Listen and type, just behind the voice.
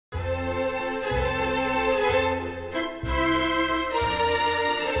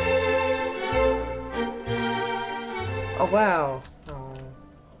wow. Oh.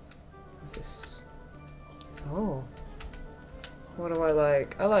 What's this? Oh. What do I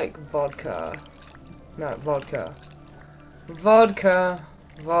like? I like vodka. No, vodka. Vodka.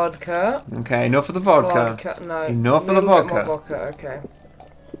 Vodka. Okay, enough of the vodka. Vodka. No. Enough of the A little bit vodka. more vodka. Okay.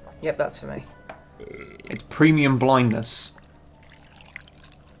 Yep, that's for me. It's premium blindness.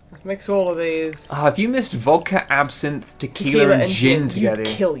 Let's mix all of these. Ah, have you missed vodka, absinthe, tequila, and gin together? You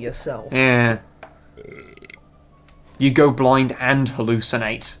kill yourself. Yeah. You go blind and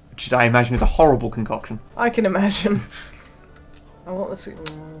hallucinate, which I imagine is a horrible concoction. I can imagine. I want this.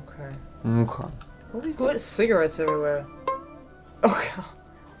 Okay. Okay. All these lit cigarettes everywhere. Oh god.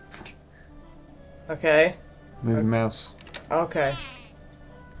 Okay. Moving mouse. Okay.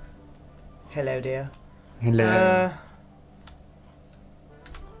 Hello, dear. Hello.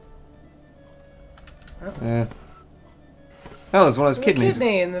 Oh, there's one of those kidneys.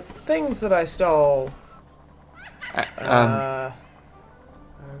 Kidney and the things that I stole.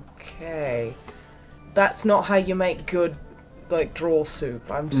 Okay. That's not how you make good, like, draw soup.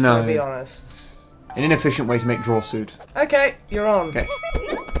 I'm just gonna be honest. An inefficient way to make draw suit. Okay, you're on. Okay.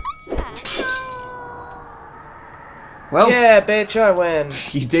 Well, yeah, bitch, I win.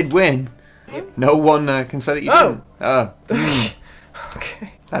 You did win. No one can say that you didn't.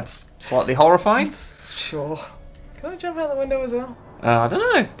 Okay. That's slightly horrifying. Sure. Can I jump out the window as well? I don't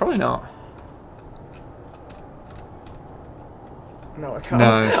know. Probably not. No, I can't.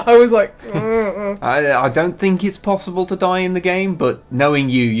 No. I was like... I don't think it's possible to die in the game, but knowing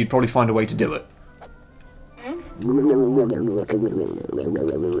you, you'd probably find a way to do it.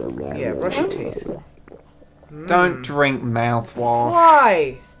 Yeah, brush your teeth. Don't drink mouthwash.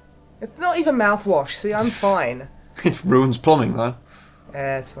 Why? It's not even mouthwash. See, I'm fine. It ruins plumbing, though.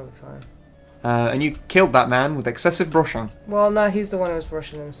 Yeah, it's probably fine. And you killed that man with excessive brushing. Well, no, he's the one who was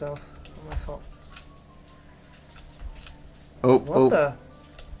brushing himself. Not my fault. Oh, What the?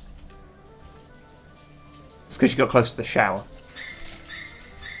 It's because you got close to the shower.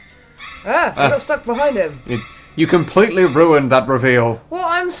 Ah! I got stuck behind him. You completely ruined that reveal. Well,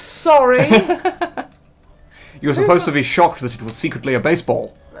 I'm sorry. You were supposed to be shocked that it was secretly a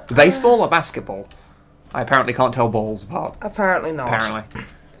baseball. Baseball or basketball? I apparently can't tell balls apart. Apparently not. Apparently.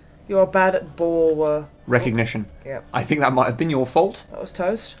 You are bad at ball... Recognition. Yep. I think that might have been your fault. That was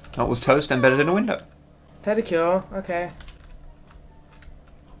toast. That was toast embedded in a window. Pedicure. Okay.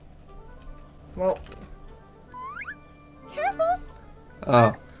 Well... Careful!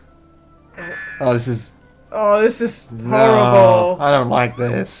 Oh. Oh, this is... Oh, this is horrible. No, I don't like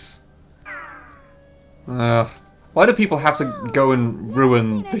this. Ugh. Why do people have to go and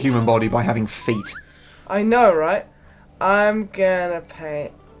ruin the human body by having feet? I know, right? I'm gonna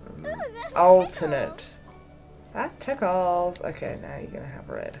paint alternate. That tickles. Okay, now you're gonna have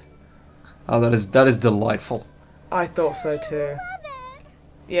red. Oh, that is delightful. I thought so too.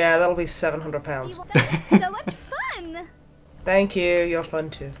 Yeah, that'll be £700. So much fun! Thank you. You're fun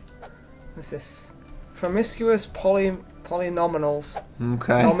too. What's this? Promiscuous polynomials.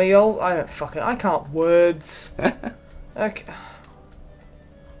 Okay. Nomials? I can't words. Okay.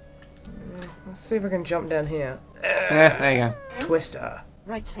 Let's see if I can jump down here. Yeah, there you go. Twister.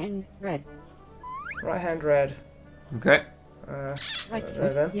 Right hand red. Right hand red. Okay. Right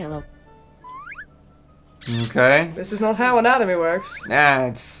there then. foot yellow. Okay. This is not how anatomy works. Nah,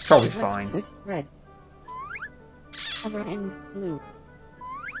 it's probably Right fine. foot red. Other hand blue.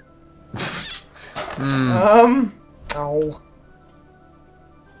 Oh. Oh.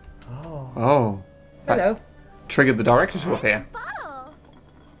 Oh. Hello. Triggered the director to appear. Bottle!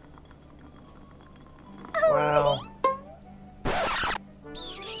 Wow.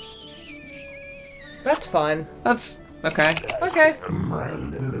 That's fine. That's okay. Okay.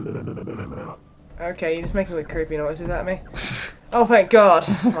 Okay, you're just making weird creepy noises at me. Oh, thank God.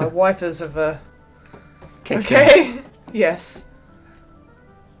 My wipers have, Kicked in. Okay. Yes.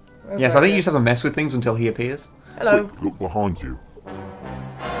 Yes, I think you just have to mess with things until he appears. Hello. Look behind you.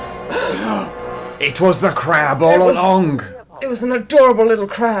 It was the crab all along. It was an adorable little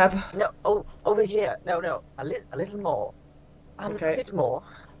crab. No, over here. No, a little more. Okay. A bit more.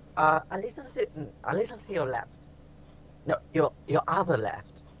 A little to your left. No, your other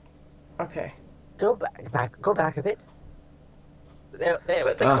left. Okay. Go back a bit. There we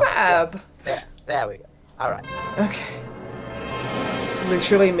But the go. crab. Yes. There we go. All right. Okay.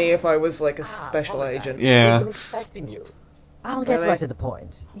 Literally me if I was like a special agent. Yeah. We've been expecting you. I'll get Really? right to the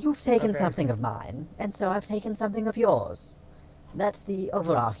point. You've taken Okay. something of mine, and so I've taken something of yours. That's the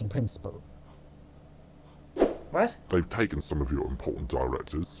overarching principle. What? They've taken some of your important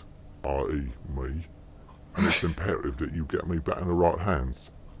directors, i.e. me, and it's imperative that you get me back in the right hands,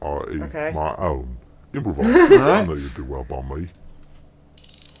 i.e. Okay. my own, Improvise. Alright. I know you'd do well by me.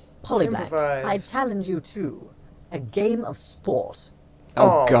 Polyblank, Improvise. I challenge you to a game of sport.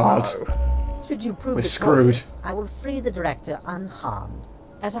 Oh, God. no. Should you prove We're victorious, I will free the director unharmed.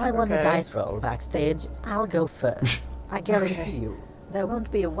 As I won the Okay. dice roll backstage, I'll go first. I guarantee Okay. you, there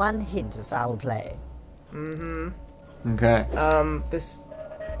won't be one hint of foul play. Okay. This.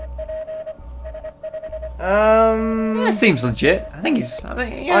 Yeah, seems legit. I think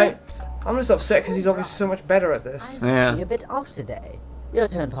yeah. I'm just upset because he's obviously so much better at this. I'm Yeah. feeling a bit off today. Your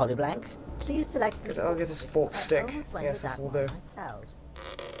turn, Polyblank. Please select. I'll get a sports I stick. almost went Yes, with this that will one do. myself.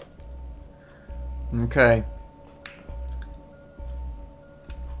 Okay.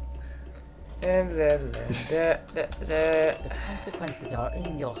 And The consequences are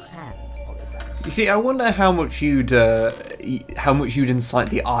in your hands, Polyblank. You see, I wonder how much you'd incite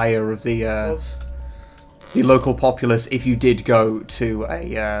the ire of the Oops. the local populace if you did go to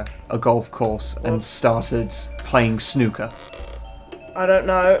a golf course and Whoops. started playing snooker. I don't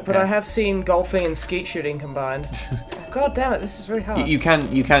know, but Yeah. I have seen golfing and skeet shooting combined. Oh, God damn it, this is really hard. You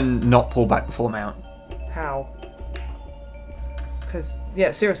can not pull back the full amount. How? Because,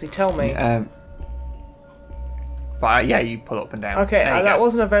 yeah, seriously, tell me. But yeah, you pull up and down. Okay, There you that go.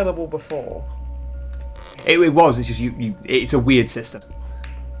 wasn't available before. It was. It's just it's a weird system.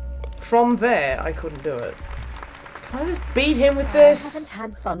 From there, I couldn't do it. Can I just beat him with I this?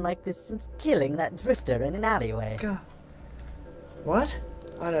 haven't had fun like this since killing that drifter in an alleyway. God. What?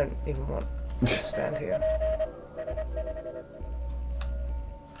 I don't even want to stand here.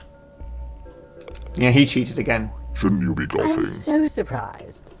 Yeah, he cheated again. Shouldn't you be I'm golfing? so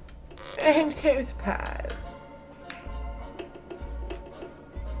surprised. I'm so surprised.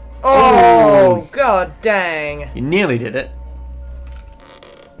 Oh, God dang. You nearly did it.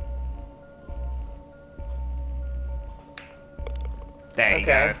 There you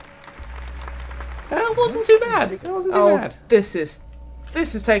Okay. go. That wasn't too bad. That wasn't too Oh, bad. this is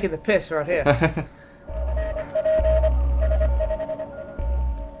taking the piss right here.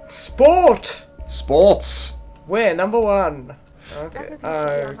 Sport! Sports. We're number one. Rather Okay. than stay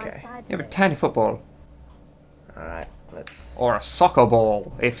on my Okay. side You have a today. tiny football. Alright, let's... Or a soccer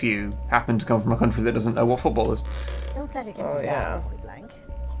ball, if you happen to come from a country that doesn't know what football is. Don't let it get Oh, you yeah. down, Polyblank.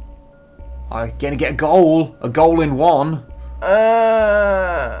 I'm gonna get a goal. A goal in one.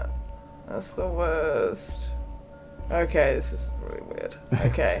 That's the worst. Okay, this is really weird.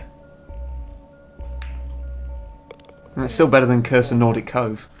 Okay. And it's still better than Curse of Nordic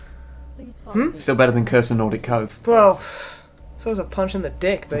Cove. Please follow me. Still better than Curse of Nordic Cove. Well, it's always a punch in the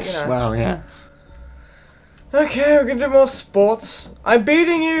dick, but you know. Well, yeah. Okay, we're gonna do more sports. I'm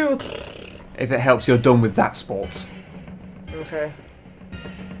beating you! If it helps, you're done with that sports. Okay.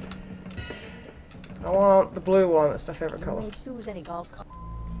 I want the blue one, that's my favourite You colour. may choose any golf club.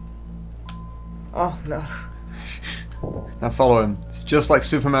 Oh no. Now follow him. It's just like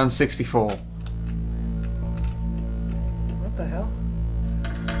Superman 64. What the hell?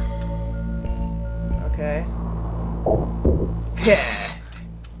 Okay. Yeah.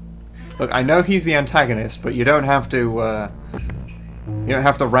 Look, I know he's the antagonist, but you don't have to. You don't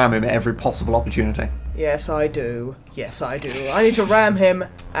have to ram him at every possible opportunity. Yes, I do. Yes, I do. I need to ram him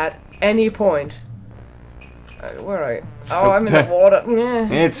at any point. Where are you? Oh, I'm in the water. Yeah.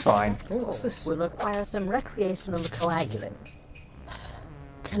 It's fine. Ooh, what's this? Will require some recreational coagulant.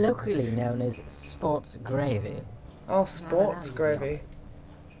 Colloquially known as sports gravy. Oh, sports gravy.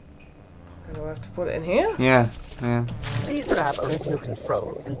 Do I have to put it in here? Yeah, yeah. Please grab original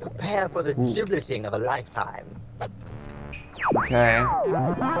control and prepare for the gibleting of a lifetime. Okay.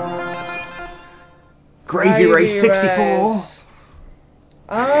 Gravy Race 64. Race.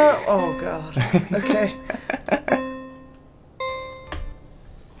 Oh god. Okay.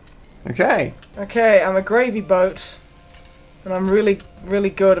 Okay. Okay, I'm a gravy boat. And I'm really,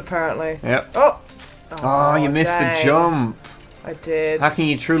 really good apparently. Yep. Oh! Oh, you missed dang. the jump. I did. How can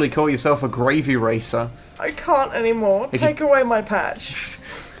you truly call yourself a gravy racer? I can't anymore. If you- Take away my patch.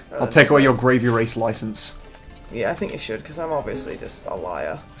 I'll take away your gravy race license. Yeah, I think you should, because I'm obviously just a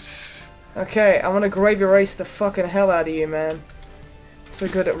liar. Okay, I'm gonna gravy race the fucking hell out of you, man. So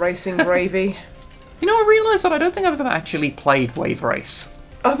good at racing gravy. You know, I realised that I don't think I've ever actually played Wave Race.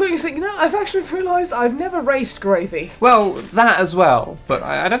 I thought you said, no, I've actually realised I've never raced gravy. Well, that as well, but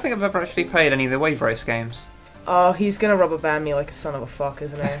I don't think I've ever actually played any of the Wave Race games. Oh, he's gonna rubber band me like a son of a fuck,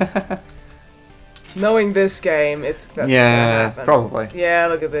 isn't he? Knowing this game, that's gonna Yeah, happen. probably. Yeah,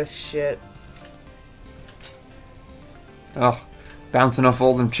 look at this shit. Oh, bouncing off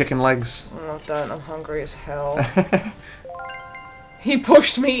all them chicken legs. Oh, don't, I'm hungry as hell. He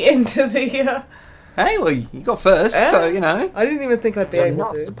pushed me into the, Hey, well, you got first, Eh? so, you know. I didn't even think I'd be You're able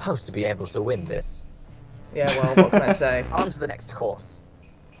not to. supposed to be able to win this. Yeah, well, what can I say? On to the next course.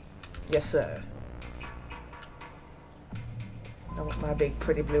 Yes, sir. I want my big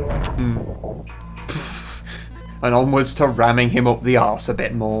pretty blue one. And onwards to ramming him up the arse a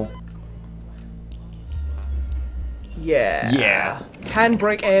bit more. Yeah. Yeah.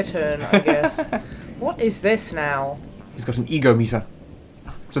 Handbrake air turn, I guess. What is this now? He's got an ego meter.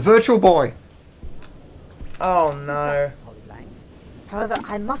 It's a virtual boy. Oh no. Polyline. However,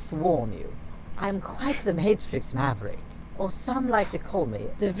 I must warn you, I am quite the Matrix Maverick, or some like to call me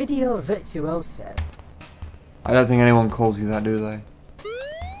the video virtuoso. I don't think anyone calls you that, do they?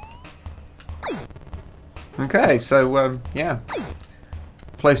 Okay, so, yeah.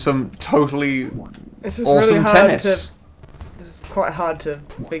 Play some totally This is awesome really hard tennis. to. This is quite hard to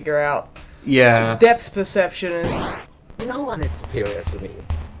figure out. Yeah. Depth perception is. No one is superior to me.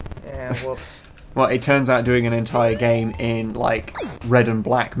 Yeah, whoops. Well, it turns out doing an entire game in, like, red and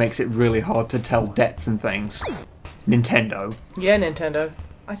black makes it really hard to tell depth and things. Nintendo. Yeah, Nintendo.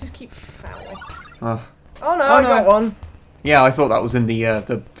 I just keep fouling. Ugh. Oh no, Oh, I no. got one. Yeah, I thought that was in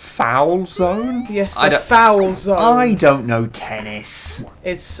the foul zone? Yes, I the don't- foul zone. I don't know tennis.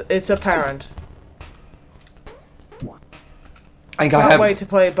 It's apparent. I think I Can't have wait to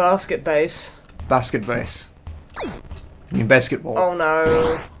play basket base. basket base. I mean basketball. Oh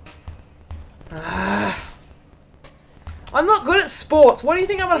no. Ah. I'm not good at sports. Why do you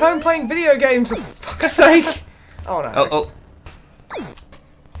think I'm at home playing video games, for fuck's sake? Oh no. Oh.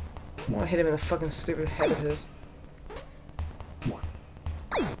 I want to hit him in the fucking stupid head of his.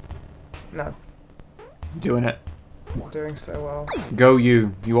 No. Doing it. Doing so well. Go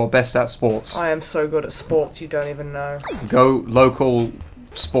you. You are best at sports. I am so good at sports you don't even know. Go local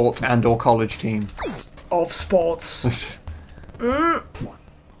sports and or college team. Of sports.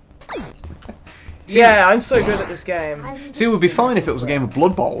 Yeah, I'm so good at this game. See, it would be fine if it was a game of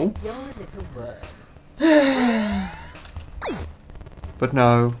Blood Bowl, Your little word. but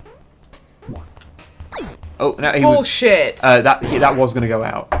no. Oh, no, he Bullshit! was. That was going to go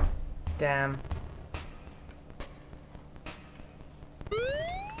out. Damn.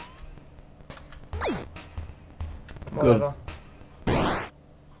 Whatever.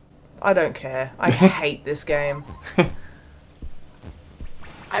 I don't care. I hate this game.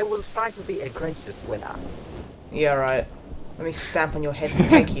 I will try to be a gracious winner. Yeah, right. Let me stamp on your head and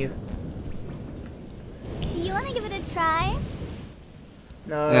thank you. You want to give it a try?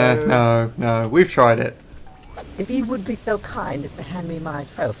 No. No. We've tried it. If you would be so kind as to hand me my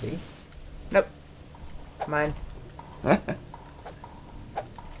trophy. Nope. Mine. There's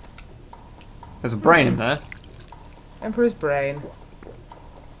a brain in there. Emperor's brain.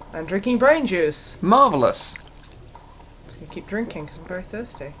 I'm drinking brain juice. Marvellous. I'm just gonna keep drinking because I'm very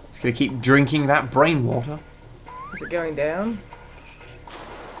thirsty. Just gonna keep drinking that brain water. Is it going down?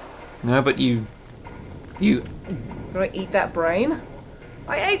 No, but you. Did I eat that brain?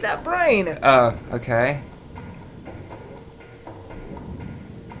 I ate that brain! Okay.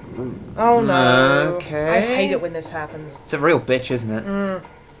 Oh no. Okay. I hate it when this happens. It's a real bitch, isn't it?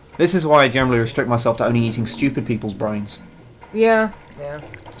 This is why I generally restrict myself to only eating stupid people's brains. Yeah.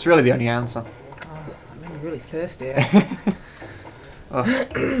 It's really the only answer. I'm really thirsty. Ugh.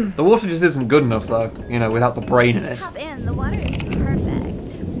 The water just isn't good enough, though, you know, without the brain in it. Hop in. The water is perfect.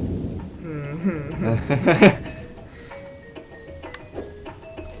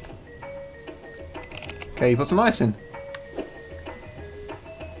 Okay, you put some ice in.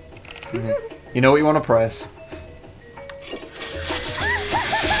 You know what you want to press.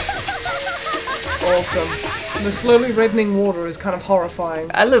 Awesome. The slowly reddening water is kind of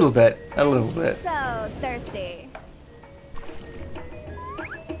horrifying. A little bit. So thirsty.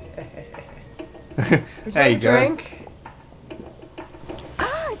 Would There you like a go. drink?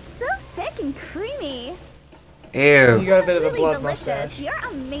 Oh, it's so thick and creamy. You Ew. got a bit of a Really blood delicious. mustache. You're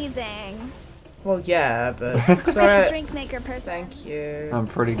amazing. Well, yeah, but Great sorry. drink maker person. Thank you. I'm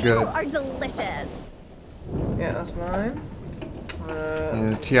pretty You good. are delicious. Yeah, that's mine.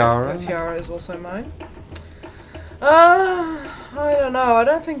 The tiara. The tiara is also mine. I don't know. I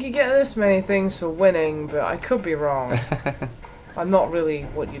don't think you get this many things for winning, but I could be wrong. I'm not really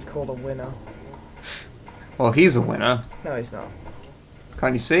what you'd call a winner. Well, he's a winner. No, he's not.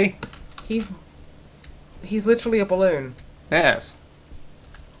 Can't you see? He's literally a balloon. Yes.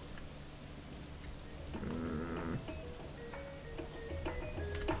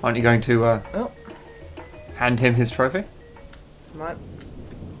 Aren't you going to Oh, hand him his trophy? mine.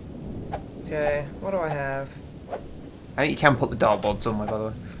 Okay, what do I have? I think you can put the dartboard somewhere, by the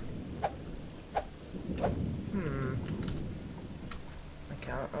way. I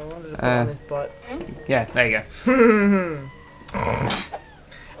can't. I wanted to put it on his butt. Yeah, there you go.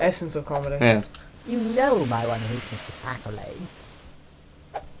 Essence of comedy. Yes. You know my one weakness is accolades.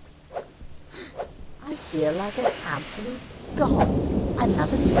 I feel like an absolute god.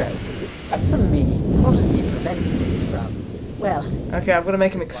 Another trophy for me. Modesty prevents me from, well... Okay, I'm gonna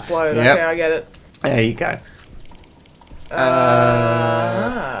make him explode. Yep. Okay, I get it. There you go.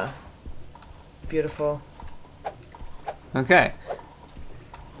 Beautiful. Okay.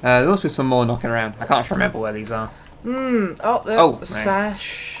 There must be some more knocking around. I can't remember where these are. Oh, the Oh, right.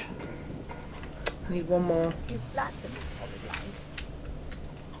 sash. I need one more. You flatter me, Polyblank.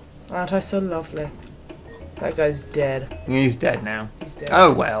 Aren't I so lovely? That guy's dead. He's dead now. He's dead.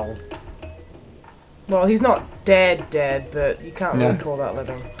 Oh well. Well, he's not dead, but you can't really No. call that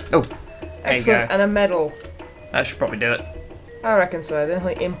living. Oh, there you Excellent, go. and a medal. That should probably do it. I reckon so. Then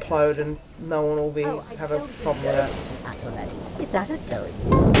he'll implode and no one will be Oh, I have a don't problem with that. deserve such an accolade. Is that a sewing?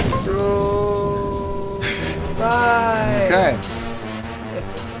 Bye. Okay.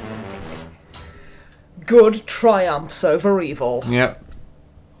 Good triumphs over evil. Yep.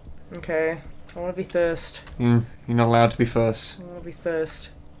 Okay. I want to be thirst. You're not allowed to be first. I want to be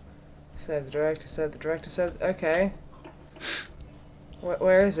thirst. Save the director, save the director, save... Okay.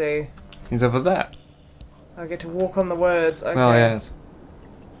 Where is he? He's over there. I get to walk on the words. Okay. Oh yes.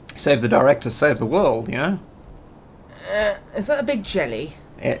 Save the director, save the world, you know? Is that a big jelly?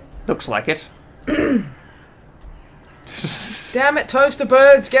 It looks like it. Damn it, toaster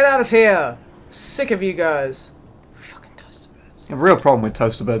birds, get out of here! Sick of you guys. Fucking toaster birds. A real problem with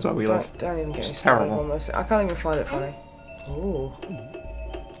toaster birds where we live. Don't even get me It's started terrible. on this. I can't even find it funny. Ooh.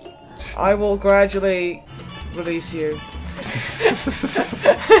 I will gradually release you.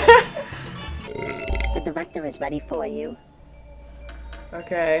 The director is ready for you.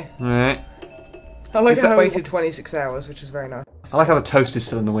 Okay. Alright. I like Is how I that- waited 26 hours, which is very nice. I like how the toast is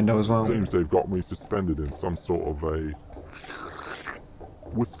still in the window as well. Seems they've got me suspended in some sort of a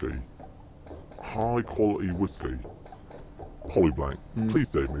whiskey. High quality whiskey. Polyblank, please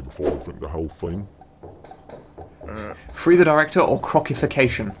save me before I drink the whole thing. Free the director or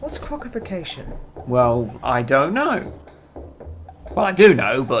crocification? What's croquification? Well, I don't know. Well, I do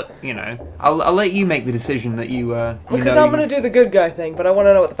know, but, you know, I'll let you make the decision that you Because know I'm going to do the good guy thing, but I want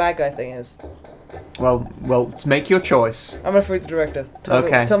to know what the bad guy thing is. Well, make your choice. I'm going to free the director.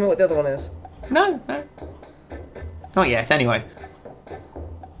 Okay. Tell me what the other one is. No. Not yet, anyway.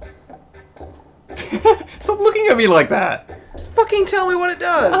 Stop looking at me like that. Just fucking tell me what it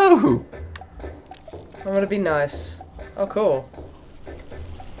does. Oh! I'm going to be nice. Oh, cool.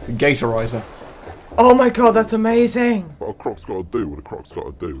 Gatorizer. Oh my god, that's amazing! But a croc's got to do what a croc's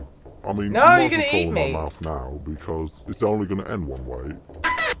got to do. I mean, No, you might you're as well gonna call eat in me. my mouth now because it's only going to end one way.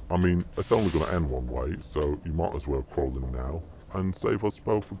 I mean, it's only going to end one way, so you might as well crawl in now and save us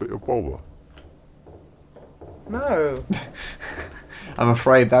both a bit of bother. No. I'm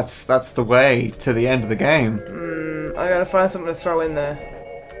afraid that's the way to the end of the game. I gotta find something to throw in there.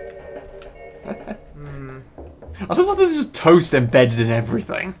 I thought there's just toast embedded in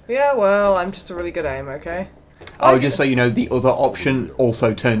everything. Yeah, well, I'm just a really good aim, okay? Oh, just so you know, the other option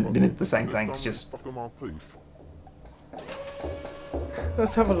also turned into the same thing. It's just... Stuck in my teeth.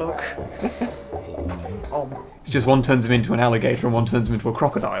 Let's have a look. It's just one turns him into an alligator and one turns him into a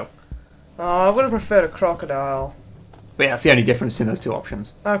crocodile. Oh, I would have preferred a crocodile. But yeah, that's the only difference in those two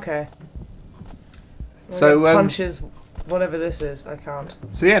options. Okay. So, punches whatever this is. I can't.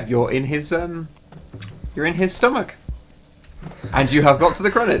 So yeah, you're in his stomach. And you have got to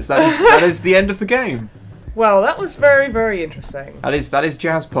the credits. That is the end of the game. Well, that was very, very interesting. That is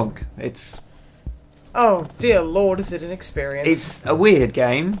Jazzpunk. It's Oh, dear lord, is it an experience? a weird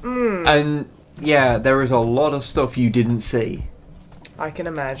game. And yeah, there is a lot of stuff you didn't see. I can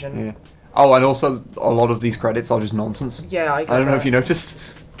imagine. Yeah. Oh, and also a lot of these credits are just nonsense. Yeah, I get I don't know that. if you noticed.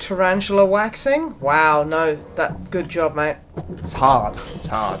 Tarantula waxing? Wow, no. Good job, mate. It's hard. It's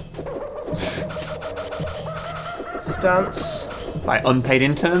hard. Stunts. By unpaid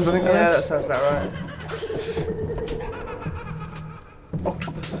interns, I think Yeah, that that is. sounds about right.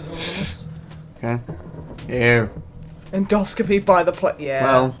 Octopuses on us. Okay. Ew. Endoscopy by the yeah.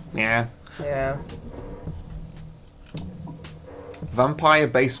 Well, yeah. Yeah. Vampire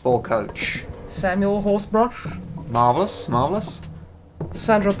baseball coach. Samuel Horsebrush. Marvelous, marvelous.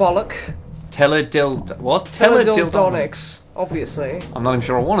 Sandra Bullock. What? Teledildonics, obviously. I'm not even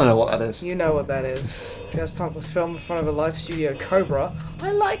sure I want to know what that is. You know what that is. Jazzpunk was filmed in front of a live studio Cobra.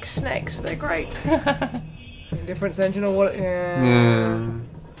 I like snakes, they're great. Indifference engine or what? Yeah. Yeah.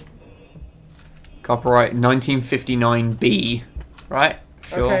 Copyright 1959B, right?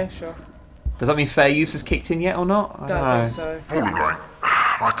 Sure. Okay, sure. Does that mean fair use has kicked in yet or not? I Don't know. think so. Polyblank,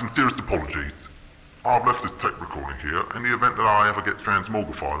 my sincerest apologies. I've left this tech recording here in the event that I ever get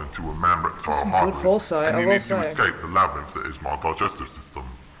transmogrified into a man-reptile Some good hybrid, foresight, and I you will need to say. escape the labyrinth that is my digestive system.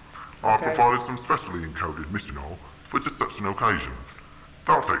 I've Okay. provided some specially encoded mission oil for just such an occasion.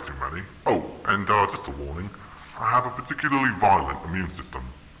 Don't take too many. Oh, and just a warning, I have a particularly violent immune system.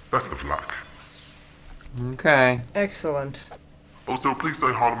 Best of luck. Okay. Excellent. Also, please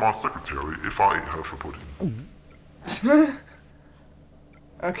say hi to my secretary if I eat her for pudding.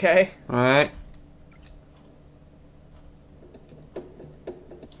 Okay. Alright.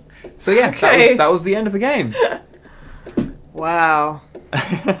 So yeah, Okay. that was the end of the game. Wow.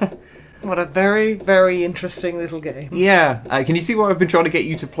 What a very, very interesting little game. Yeah. Can you see why I've been trying to get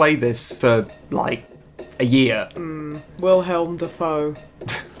you to play this for, like, a year? Wilhelm Dafoe.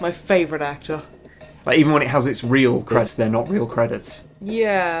 My favourite actor. Like, even when it has its real credits, they're not real credits.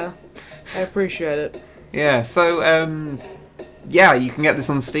 Yeah. I appreciate it. Yeah, so, yeah, you can get this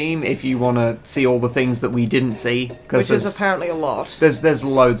on Steam if you want to see all the things that we didn't see. Which is apparently a lot. There's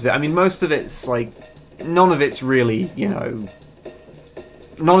loads of it. I mean, most of it's, like, none of it's really, you know,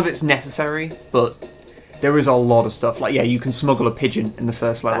 none of it's necessary, but there is a lot of stuff. Like, yeah, you can smuggle a pigeon in the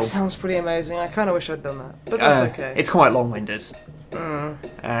first level. That sounds pretty amazing. I kind of wish I'd done that. But that's okay. It's quite long-winded.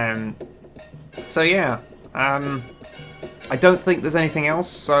 Mm. So yeah, I don't think there's anything else,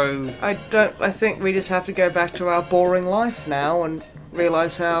 so... I think we just have to go back to our boring life now and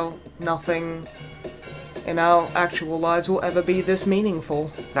realise how nothing in our actual lives will ever be this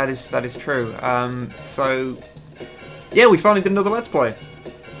meaningful. That is true. So... Yeah, we finally did another Let's Play.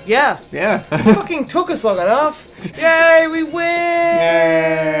 Yeah. Yeah. Fucking took us long enough. Yay, we win!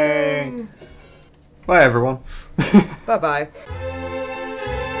 Yay! Bye, everyone. Bye-bye.